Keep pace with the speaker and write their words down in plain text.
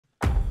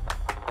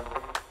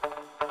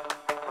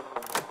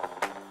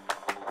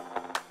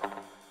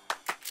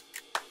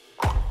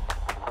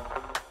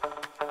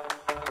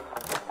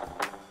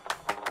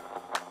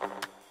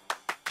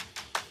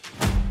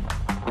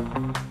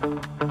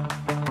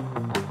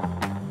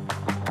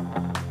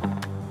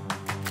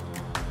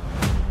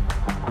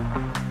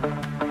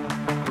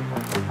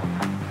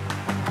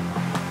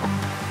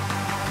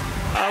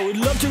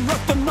to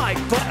rock the mic,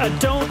 but I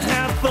don't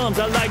have thumbs.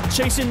 I like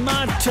chasing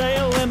my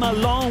tail and my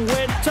long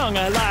wet tongue.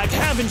 I like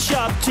having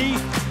sharp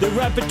teeth that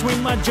wrap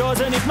between my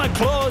jaws, and if my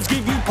claws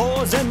give you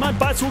paws, and my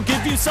bites will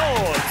give you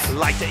swords.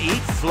 Like to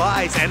eat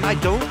flies and I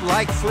don't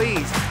like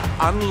fleas.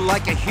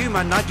 Unlike a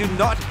human, I do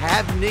not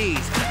have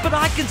knees, but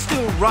I can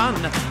still run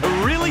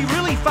really,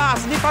 really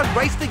fast. And if I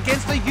raced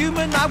against a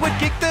human, I would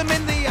kick them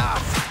in the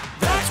ass.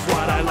 That's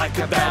what I like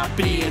about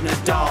being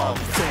a dog.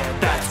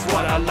 That's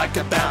what I like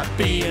about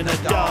being a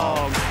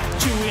dog.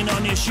 Chewing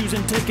on your shoes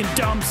and taking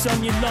dumps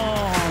on your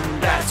lawn.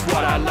 That's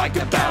what I like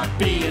about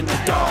being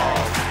a dog.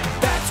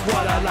 That's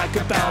what I like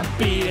about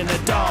being a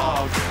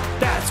dog.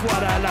 That's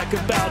what I like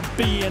about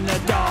being a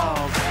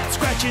dog.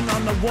 Scratching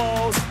on the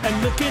walls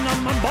and licking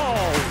on my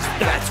balls.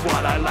 That's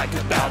what I like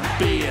about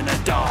being a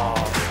dog.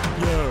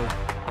 Yo,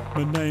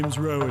 my name's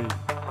Rowie.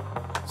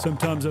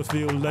 Sometimes I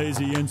feel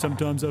lazy and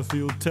sometimes I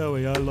feel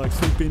toey. I like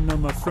sleeping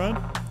on my front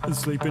and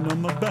sleeping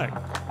on my back,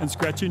 and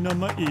scratching on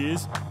my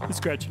ears and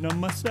scratching on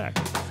my sack.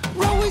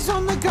 Rowie's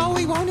on the go,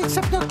 he won't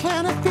accept no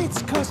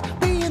counterfeits, cause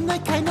being the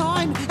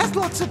canine has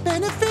lots of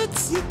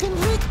benefits. You can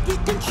lick, you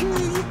can chew,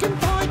 you can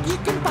bite, you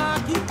can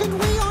bark, you can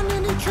wee on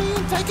any tree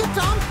and take a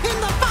dump in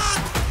the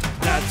park.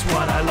 That's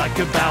what I like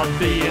about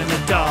being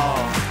a dog.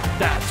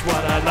 That's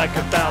what I like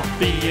about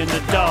being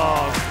a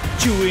dog.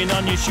 Chewing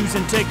on your shoes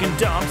and taking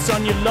dumps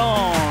on your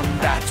lawn.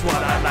 That's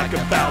what I like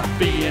about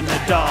being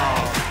a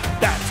dog.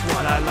 That's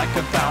what I like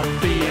about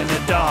being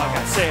a dog.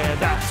 I said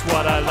that's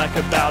what I like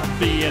about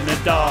being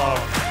a dog.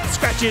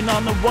 Scratching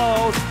on the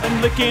walls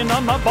and licking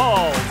on my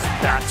balls.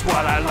 That's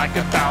what I like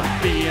about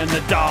being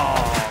a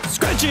dog.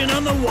 Scratching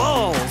on the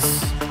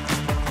walls.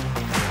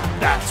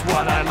 That's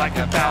what I like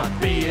about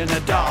being a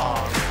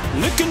dog.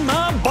 Licking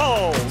my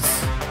balls.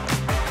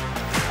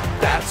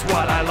 That's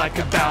what I like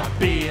about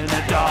being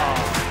a dog.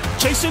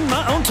 Chasing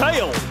my own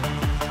tail.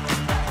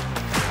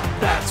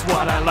 That's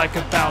what I like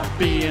about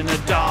being a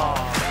dog.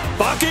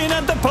 Barking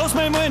at the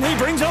postman when he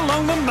brings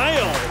along the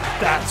mail.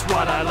 That's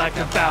what I like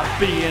about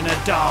being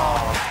a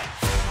dog.